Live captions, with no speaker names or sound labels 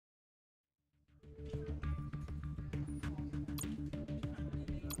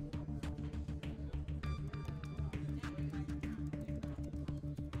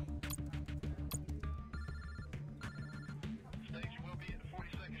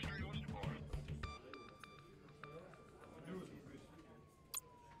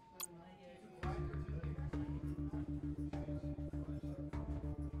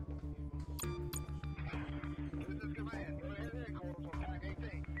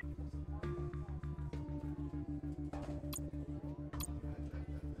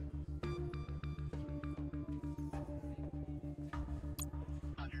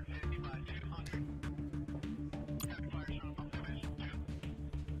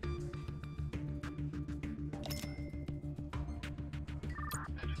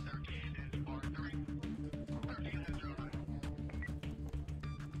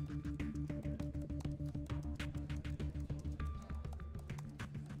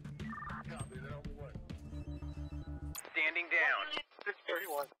Standing down.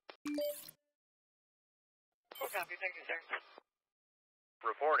 631. Copy, thank you, sir.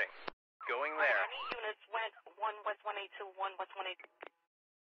 Reporting. Going there. Any units went 1 West 182, 1 West 182.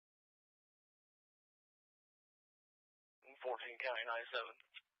 14 County 97.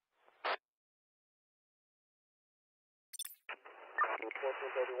 Reporting.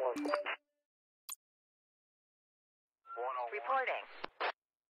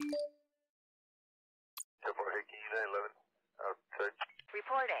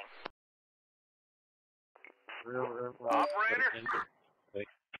 Reporting. Operator?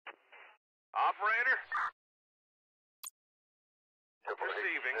 Operator?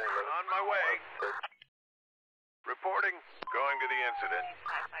 Receiving. On my way. Reporting. Going to the incident.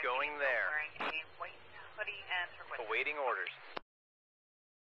 Going there. Awaiting orders.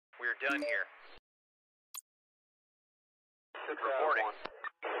 We're done here. Reporting.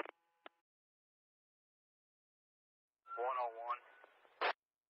 101.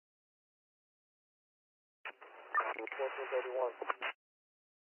 1431.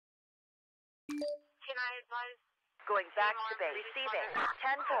 Can I advise? Going back to base. Receiving.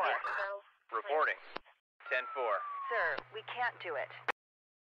 10-4. Reporting. 10-4. Sir, we can't do it.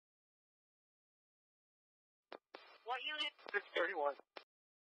 What unit? 631.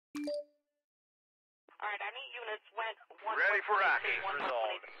 Alright, any units went 1 Ready for action.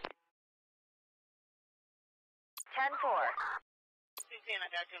 Resolved. 10-4.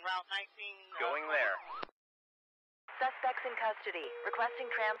 Louisiana, Route 19. Going there. Suspects in custody. Requesting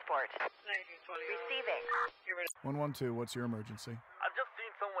transport. 1920. Receiving. 112, what's your emergency? I've just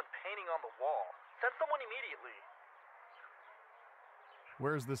seen someone painting on the wall. Send someone immediately.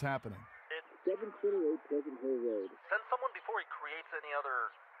 Where is this happening? 728 Pleasant Hill Road. Send someone before he creates any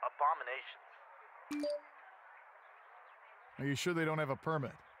other abominations. Are you sure they don't have a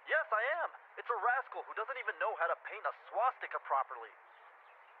permit? Yes, I am. It's a rascal who doesn't even know how to paint a swastika properly.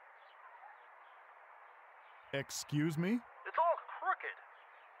 Excuse me? It's all crooked.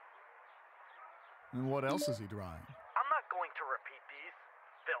 And what else is he drawing? I'm not going to repeat these.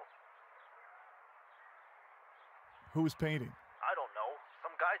 Filth. Who's painting? I don't know.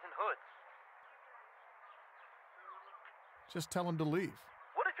 Some guys in hoods. Just tell him to leave.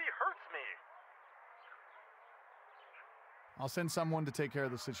 What if he hurts me? I'll send someone to take care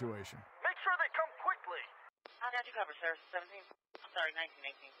of the situation. Make sure they come quickly. I got you covered, sir. 17. Sorry,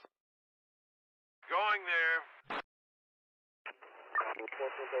 1918. Going there. 1431.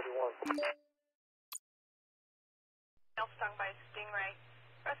 Stung by Stingray.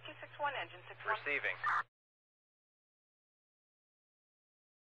 Rescue 61, engine 61. Receiving.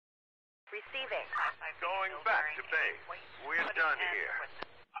 Receiving. Going back to base. We're done here.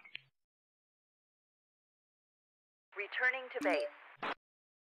 Returning to base.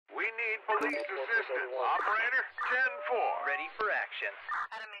 We need police assistance. Operator, 10-4. Ready for action.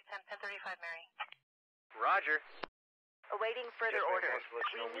 Adam 10, 1035, Mary. Roger. Awaiting further orders. We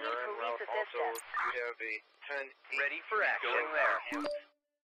need police assistance. You have a 10. Ready for action. Going there.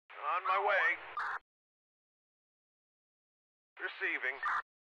 On my way. Receiving.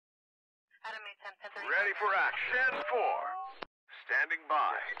 Adam 10, 1035. Ready for action. 10-4. Standing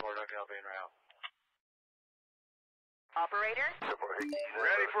by. Operator?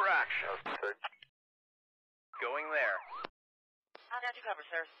 Ready for action. Going there. I got you covered,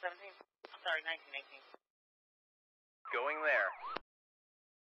 sir. 17. Sorry, 1918. Going there.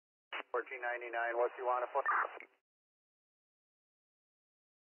 1499, what you want to put? 28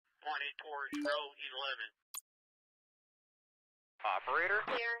 towards row 11. Operator.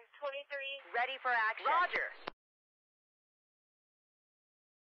 Clear. 23. Ready for action. Roger.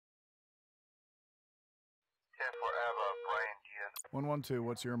 For Ava, Brian Diaz. 112,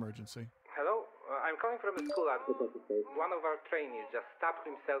 what's your emergency? Hello, I'm calling from a school. One of our trainees just stabbed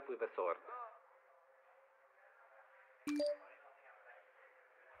himself with a sword.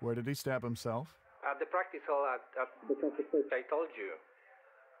 Where did he stab himself? At the practice hall at the practice place I told you.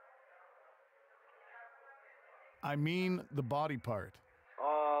 I mean the body part.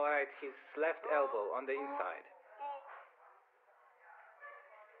 All right, his left elbow on the inside.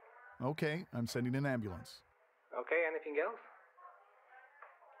 Okay, I'm sending an ambulance. Okay, anything else?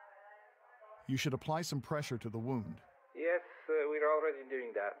 You should apply some pressure to the wound. Yes, we're already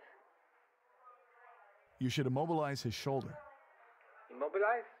doing that. You should immobilize his shoulder.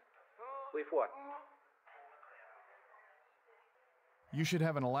 Immobilize? With what? You should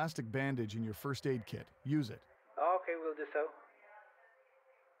have an elastic bandage in your first aid kit. Use it. Okay, we'll do so.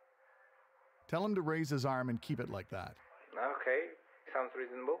 Tell him to raise his arm and keep it like that. Okay, sounds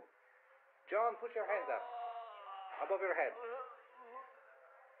reasonable. John, put your hands up. Above your head.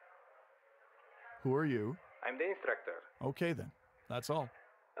 Who are you? I'm the instructor. Okay then. That's all.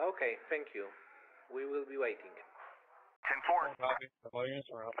 Okay, thank you. We will be waiting. 10-4. Standing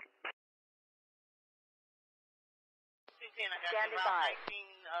by.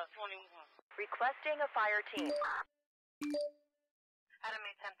 Requesting a fire team. Adam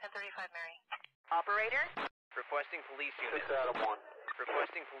 810, 1035, Mary. Operator? Requesting police unit. Adam 1.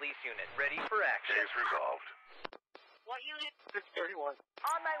 Requesting police unit. Ready for action. Case resolved. What unit? 631.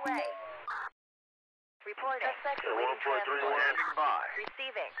 On my way. Reporting. Suspect awaiting 1431. transport. Standing by.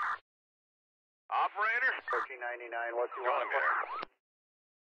 Receiving. Operator? 1499, what's you Going there.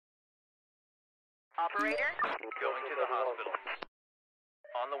 Operator? Going to the hospital.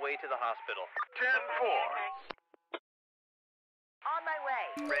 On the way to the hospital. 10-4. On my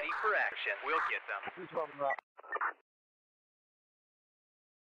way. Ready for action. We'll get them.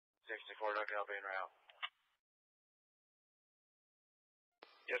 64, Dr. Albion route.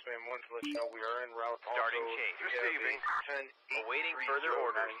 Yes, ma'am. Wanted to let you know we are en route. Starting also, chase. Receiving. 10 Awaiting further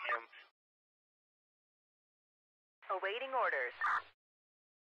orders. Awaiting orders.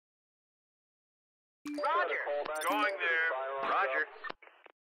 Roger. Going there. Roger.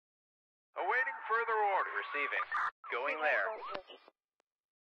 Awaiting further orders. Receiving. Going there.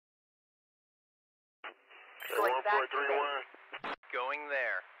 Going back to base. Going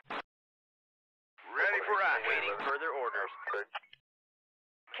there. Ready for action. Awaiting further orders.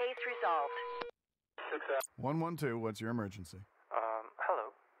 Case resolved. 112, what's your emergency?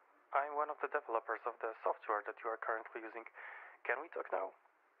 Hello. I'm one of the developers of the software that you are currently using. Can we talk now?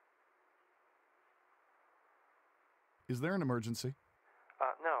 Is there an emergency?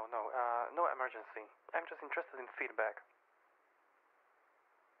 No emergency. I'm just interested in feedback.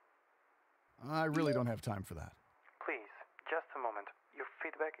 I really don't have time for that. Please, just a moment. Your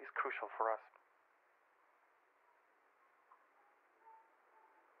feedback is crucial for us.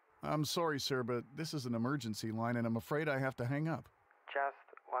 I'm sorry, sir, but this is an emergency line and I'm afraid I have to hang up. Just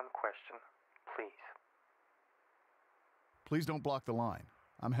one question, please. Please don't block the line.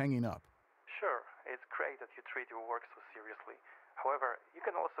 I'm hanging up. Sure, it's great that you treat your work so seriously. However, you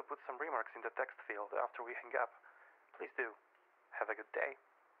can also put some remarks in the text field after we hang up. Please do. Have a good day.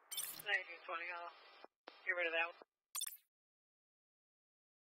 1920, get rid of that one.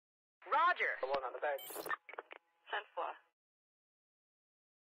 Roger. The one on the back. 10-4.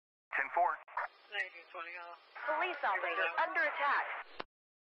 10-4. 1920, Police officer under attack.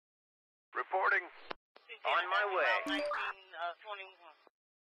 Reporting. On my way. 1921.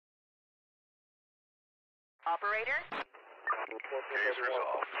 Operator? Case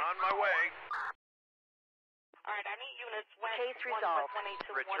resolved. On my way. Alright, I need units west. Case resolved.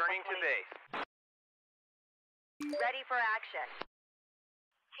 Returning to base. Ready for action.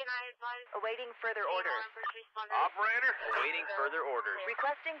 Can I advise? Awaiting further orders. Operator? Awaiting further orders.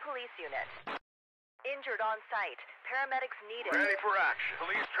 Requesting police unit. Injured on site. Paramedics needed. Ready for action.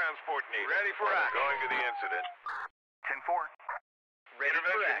 Police transport needed. Ready for action. Going to the incident. 10-4. Ready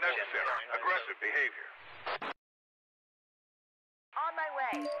for Intervention action. necessary. Aggressive behavior. On my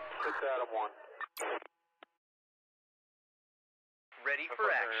way. 6 Adam 1. Ready for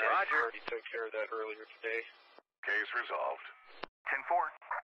action. Roger. Already took care of that earlier today. Case resolved. 10-4.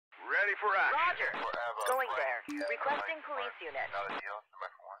 Ready for action. Roger. Going there. Requesting police unit.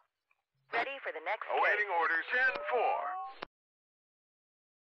 Ready for the next case. Awaiting orders. 10-4.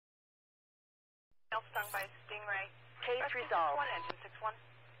 Stung by Stingray. Case resolved. Engine 61.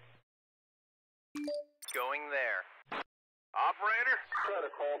 Going there. Operator? Try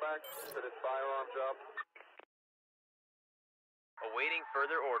to call back to this firearm job. Awaiting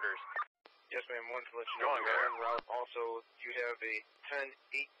further orders. Yes, ma'am. Wanted to let you know Going we are there. en route. Also, you have a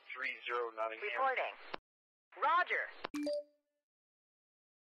 10830 Nottingham. Reporting. Roger.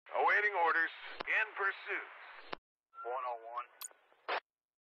 Awaiting orders. In pursuit. 101.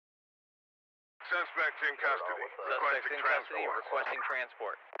 Suspect in custody. Suspect Requesting in custody. transport. Requesting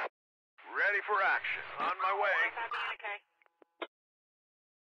transport. Ready for action. On my way. Okay.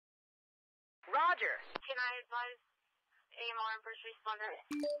 Roger. Can I advise AMR and first responder?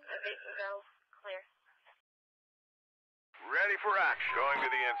 Clear. Ready for action. Going to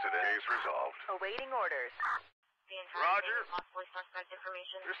the incident. Case resolved. Awaiting orders. The entire Roger. thing is possibly suspect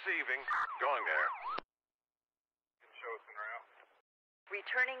information. Receiving. Going there. Show us en route.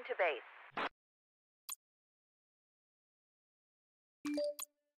 Returning to base.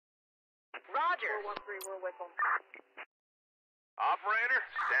 Roger. 413, we're with them. Operator?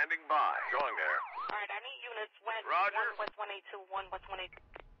 Standing by. Going there. Alright, I need units west. Roger. 1 West 182, 1 West 182.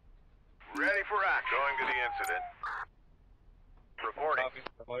 Ready for action. Going to the incident. Reporting.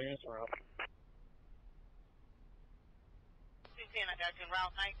 Susan, I got you in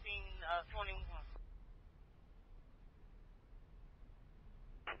route 1921.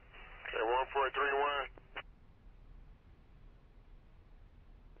 431.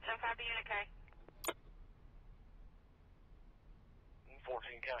 10-5 unit K.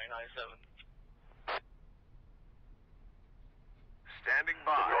 14 County 97. Standing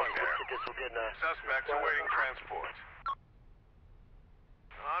by. Going there. Suspects awaiting transport.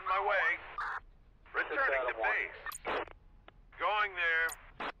 On my way. Returning to base. Going there.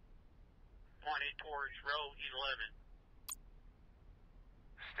 Pointing towards row 11.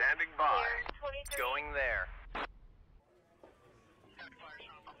 Standing by. Clear 23. Going there.